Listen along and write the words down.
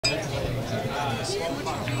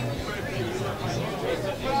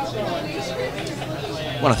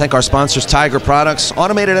I want to thank our sponsors, Tiger Products,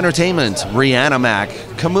 Automated Entertainment, Reanimac,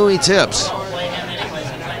 Kamui Tips.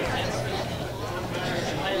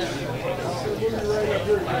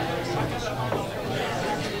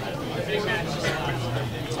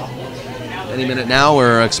 Any minute now,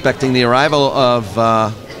 we're expecting the arrival of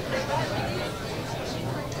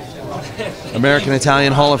American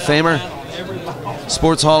Italian Hall of Famer,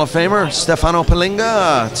 Sports Hall of Famer, Stefano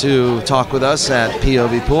Palinga, to talk with us at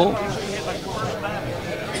POVPOOL.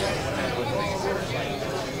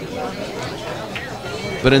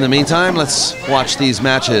 But in the meantime, let's watch these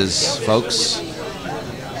matches, folks.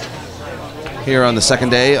 Here on the second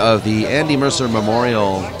day of the Andy Mercer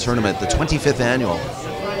Memorial Tournament, the 25th annual.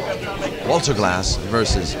 Walter Glass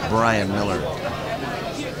versus Brian Miller.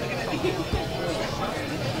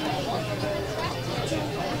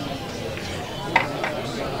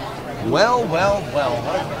 Well,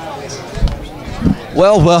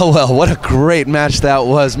 what a great match that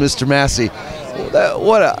was, Mr. Massey.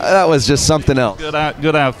 That was just something else.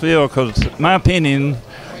 Good outfield, because in my opinion,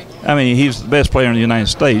 I mean, he's the best player in the United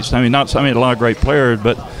States. I mean, a lot of great players,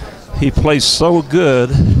 but he plays so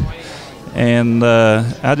good. And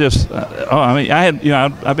I've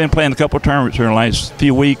been playing a couple of tournaments here in the last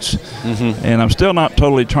few weeks, and I'm still not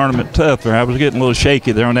totally tournament tough. I was getting a little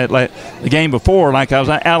shaky there on that the game before. Like I was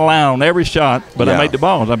out of line on every shot, but I made the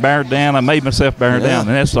balls. I barred down. I made myself bear down,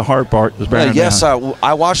 and that's the hard part. Is bearing down.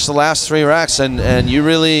 I watched the last 3 racks, and you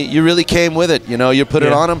really came with it. You know, you put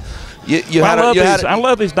it on him. I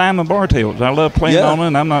love these diamond bar tables. I love playing on them.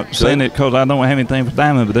 And I'm not saying it because I don't have anything with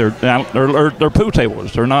diamond, but they're pool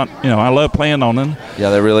tables. They're not, I love playing on them. Yeah,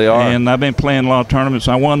 they really are. And I've been playing a lot of tournaments.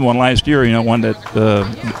 I won one last year. Won that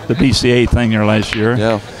the BCA thing there last year.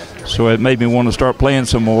 Yeah. So it made me want to start playing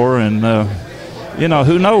some more. And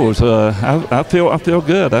who knows? I feel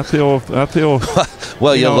good. I feel.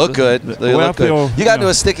 Well, you look good. You got into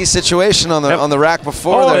a sticky situation on the rack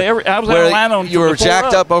before. I was out of line on. You were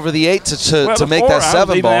jacked up over the 8 to make that 7 ball. I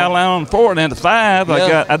was even out of line on 4 and then the 5.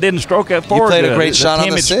 I didn't stroke that 4. You played a great shot on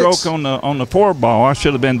the 6. Stroke on the 4 ball. I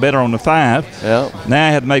should have been better on the 5. Yeah. Now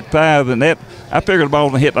I had to make 5, and that. I figured the ball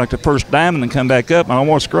was going to hit like the first diamond and come back up. I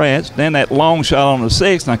almost scratched. Then that long shot on the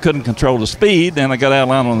 6, and I couldn't control the speed. Then I got out of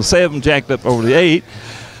line on the 7, jacked up over the 8.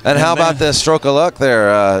 And how about the stroke of luck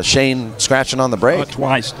there? Shane scratching on the break.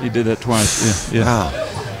 Twice. He did that twice. Yeah. Wow.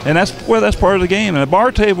 And that's part of the game. And the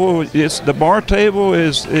bar table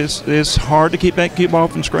is hard to keep that cue ball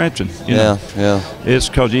from scratching. Yeah. It's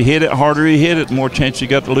because you hit it harder, the more chance you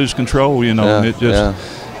got to lose control.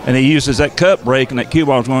 And he uses that cut break, and that cue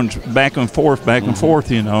ball's going back and forth.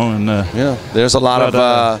 And there's a lot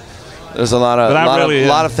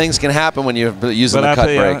of things can happen when you're using the cut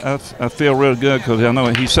break. I feel real good because I know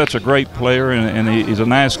he's such a great player, and he's a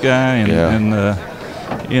nice guy, and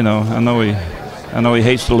I know he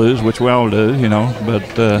hates to lose, which we all do,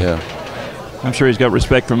 But I'm sure he's got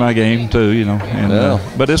respect for my game too,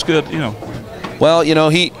 But it's good, Well,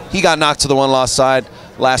 he got knocked to the 1-loss side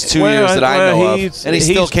last 2 years that I know of, and he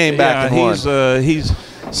still came back and won. He's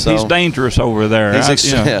dangerous over there. And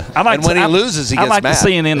when he loses, he gets mad. I like to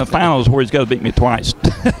see him in the finals where he's got to beat me twice.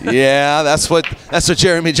 Yeah, that's what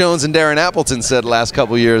Jeremy Jones and Darren Appleton said the last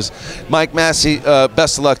couple of years. Mike Massey,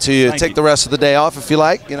 best of luck to you. Take the rest of the day off if you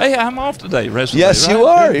like. Hey, I'm off today. Rest of the day, right? You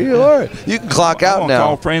are. You are. You can clock out now.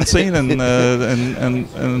 Call Francine and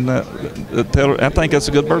tell her. I think that's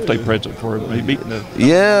a good birthday present for her. Maybe beating the.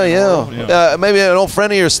 Yeah. Maybe an old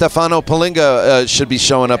friend of yours, Stefano Palinga, should be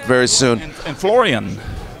showing up very soon. And Florian.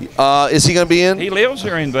 Is he going to be in? He lives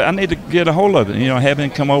here, but I need to get a hold of him. Have him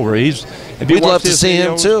come over. We'd love to see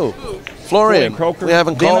him too. Florian Croker. We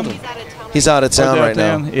haven't called him. He's out of town right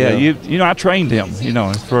now. Yeah, I trained him.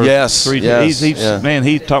 For 3 years. Man,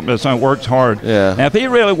 he taught me that son works hard. Yeah. Now, if he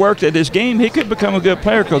really worked at this game, he could become a good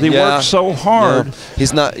player because he works so hard. Yeah.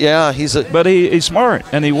 He's not. Yeah, But he's smart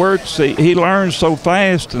and he works. He learns so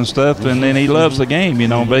fast and stuff, and then he loves the game.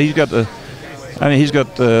 But he's got the. He's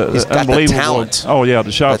got unbelievable the talent. Oh yeah,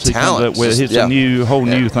 the shots he comes up with. It's a new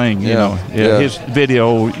thing. His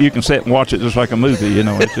video, you can sit and watch it just like a movie.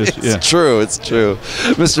 It's just It's true. It's true.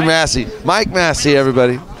 Mr. Massey, Mike Massey,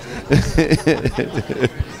 everybody.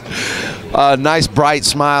 Nice bright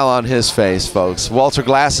smile on his face, folks. Walter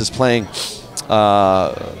Glass is playing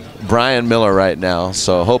Brian Miller right now,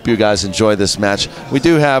 so hope you guys enjoy this match. We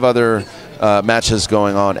do have other matches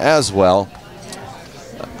going on as well.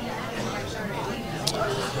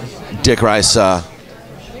 Dick Rice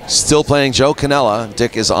still playing Joe Canella.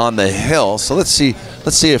 Dick is on the hill, so let's see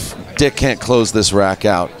if Dick can't close this rack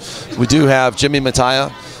out. We do have Jimmy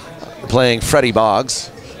Mattia playing Freddie Boggs.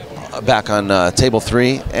 back on table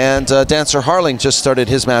 3. And Dancer Harling just started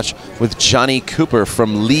his match with Johnny Cooper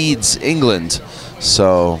from Leeds, England.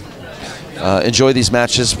 So enjoy these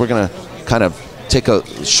matches. We're going to kind of take a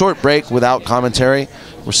short break without commentary.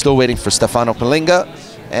 We're still waiting for Stefano Pelinga.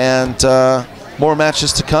 And more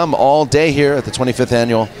matches to come all day here at the 25th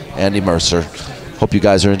Annual Andy Mercer. Hope you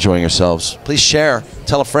guys are enjoying yourselves. Please share,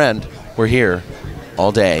 tell a friend. We're here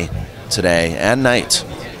all day, today and night.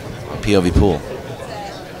 POV Pool.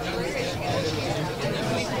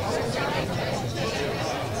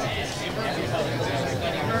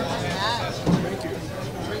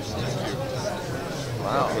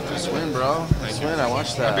 Wow, nice win, bro. Nice win. I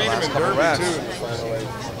watched that last couple racks.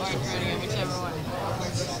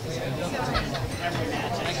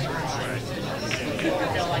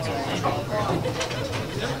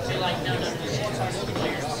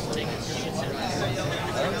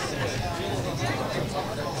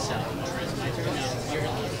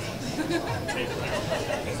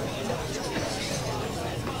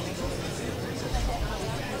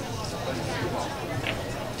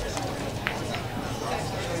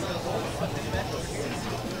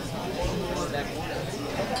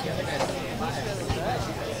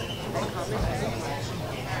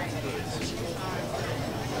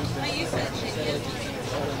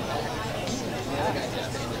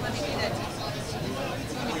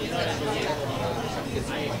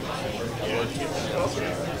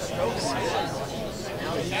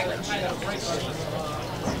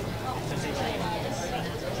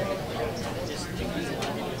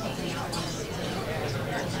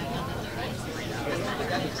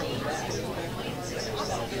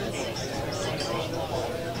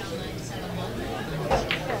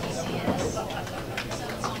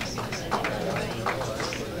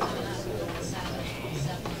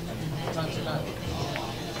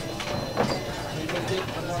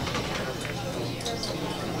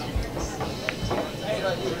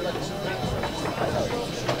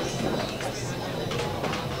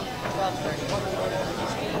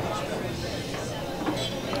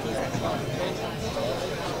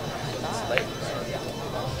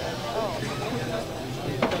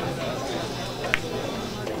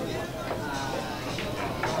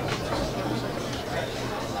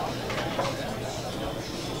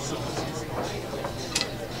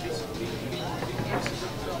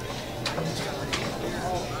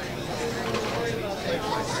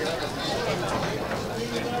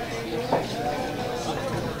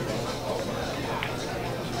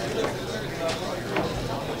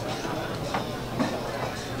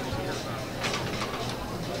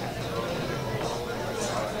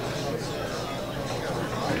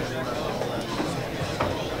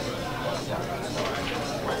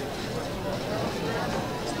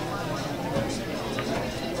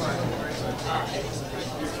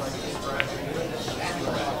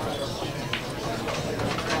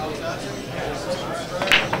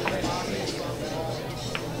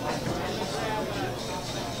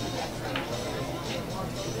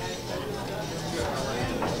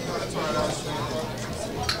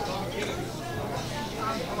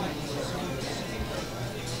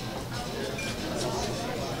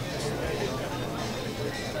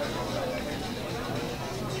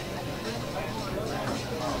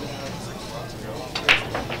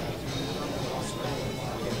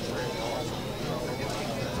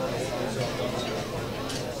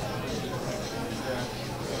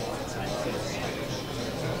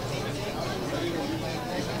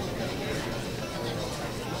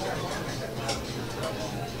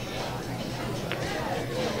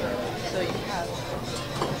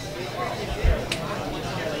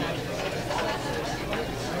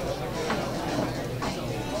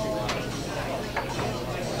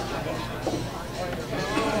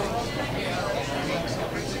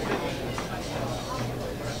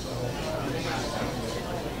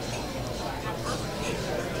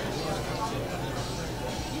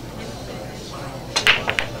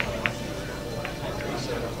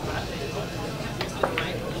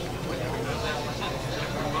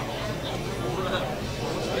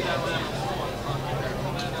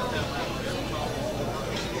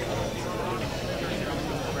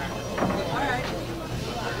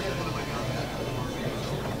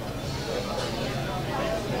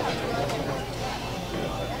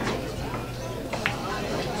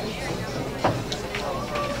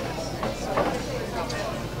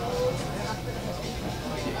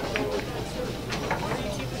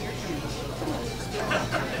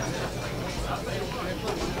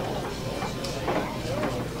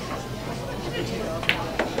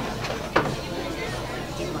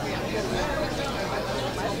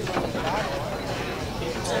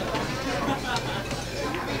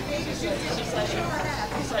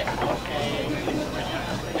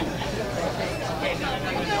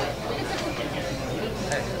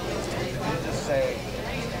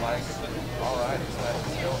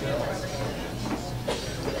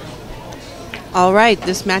 All right,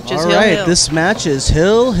 this match is Hill. All right, Hill. this match is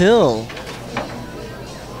Hill Hill.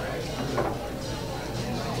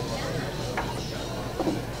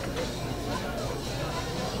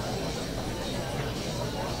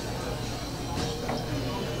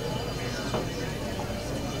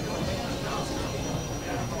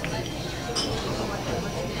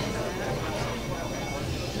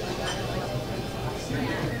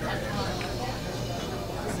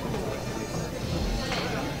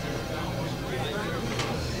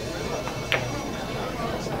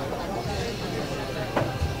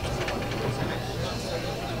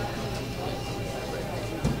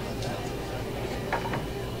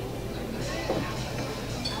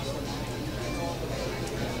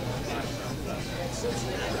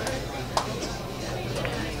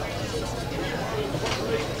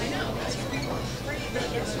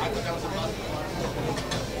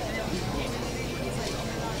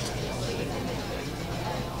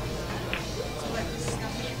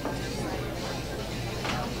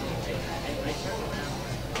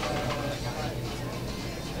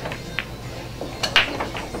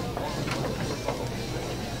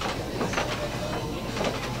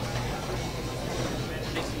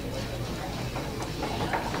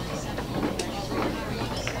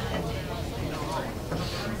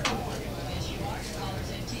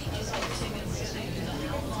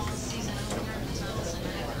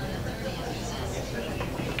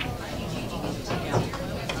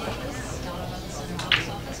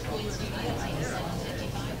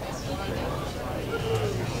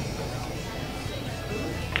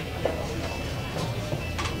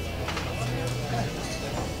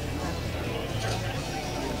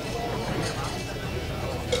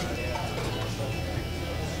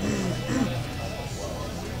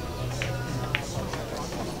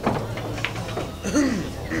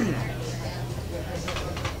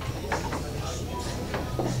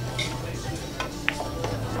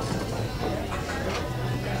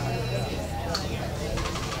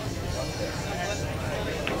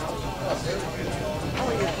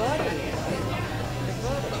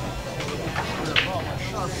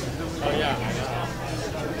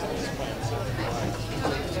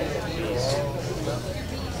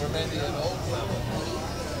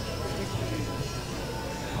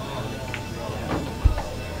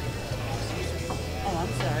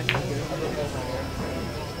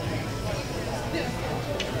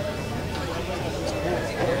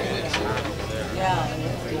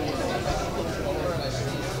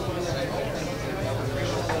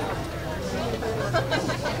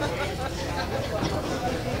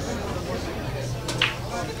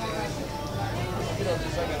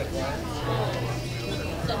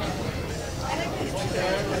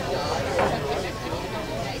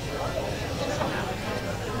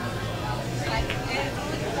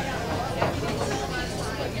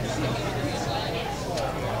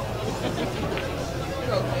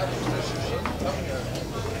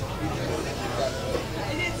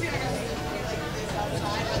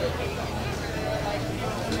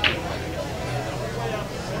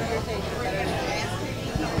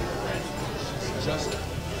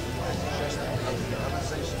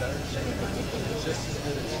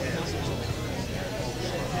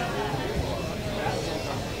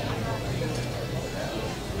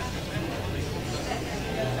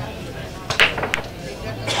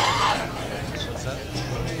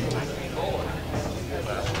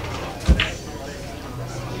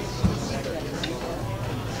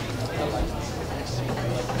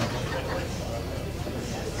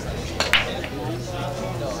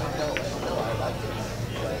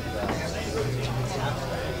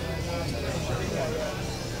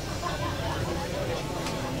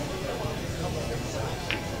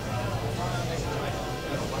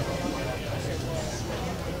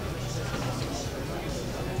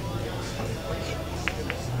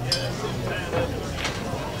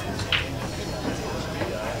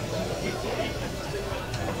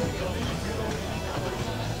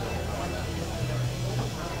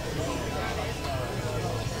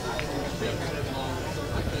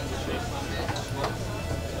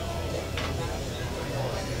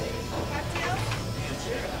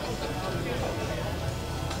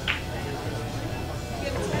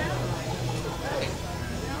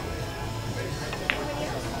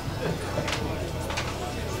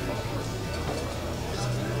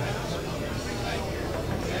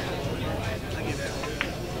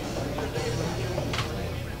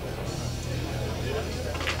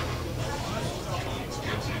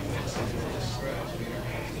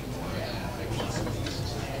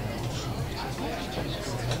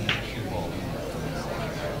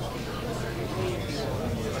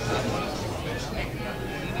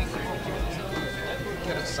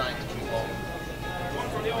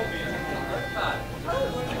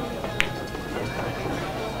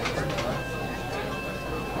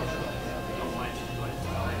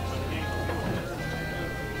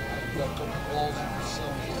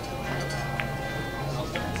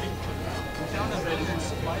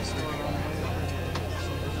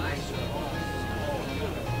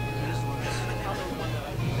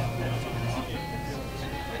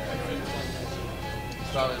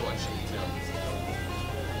 Probably what she emailed.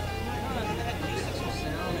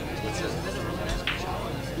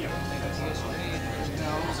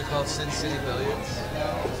 What's it called? Sin City Billiards?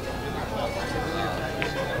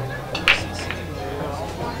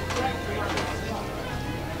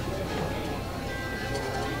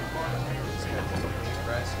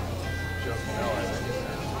 Joe Canella, I think.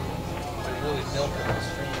 Really milking the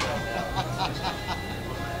stream.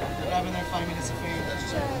 We're having their 5 minutes of fame.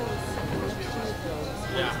 That's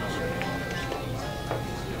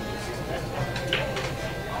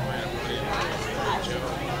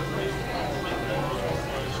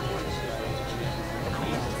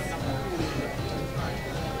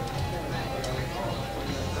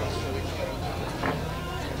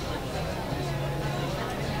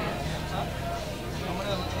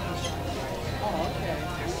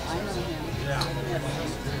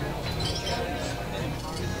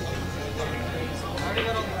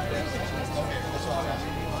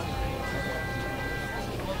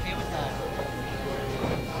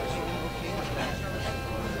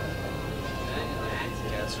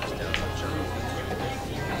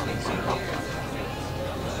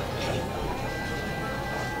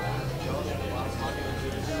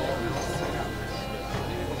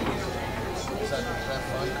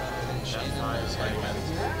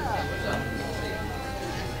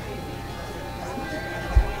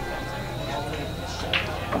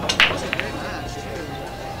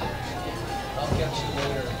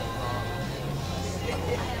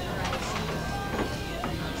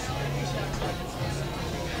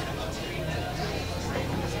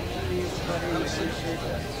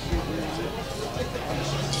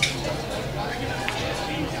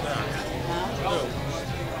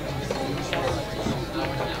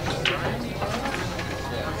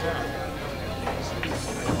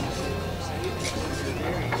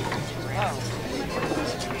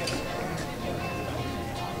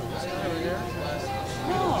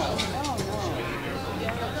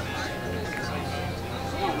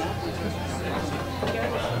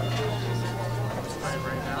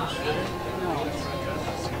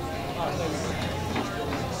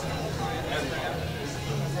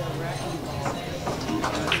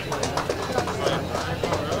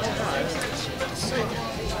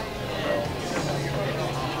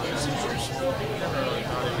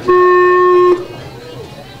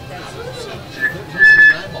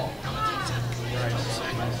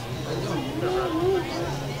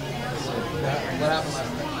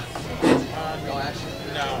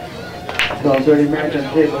Call 30 match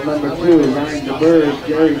on table number 2, Ryan DeBerg,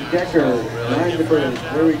 Jerry Decker. Ryan DeBerg,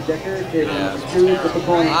 Jerry Decker, table number 2, with the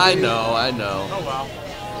point. I know. Oh, well.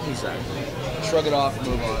 Exactly. Shrug it off and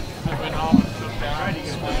move on.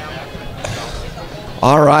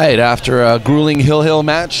 All right, after a grueling Hill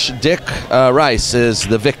match, Dick Rice is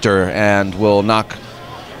the victor and will knock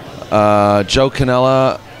Joe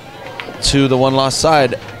Canella to the one-loss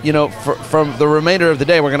side. You know, from the remainder of the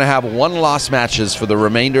day, we're going to have one-loss matches for the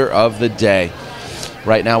remainder of the day.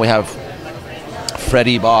 Right now we have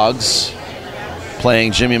Freddie Boggs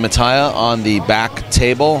playing Jimmy Mattia on the back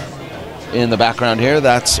table in the background here.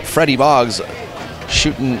 That's Freddie Boggs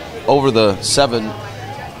shooting over the 7,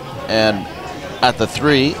 and at the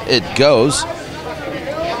 3 it goes.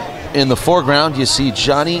 In the foreground you see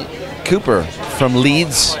Johnny Cooper from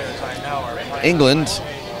Leeds, England,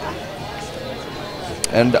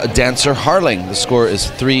 and Dancer Harling. The score is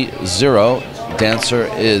 3-0. Dancer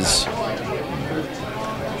is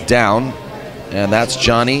down, and that's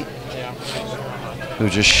Johnny, who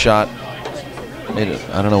just shot. I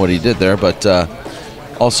don't know what he did there, but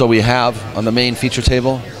also we have on the main feature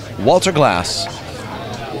table Walter Glass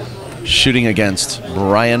shooting against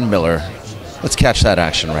Brian Miller. Let's catch that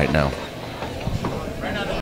action right now.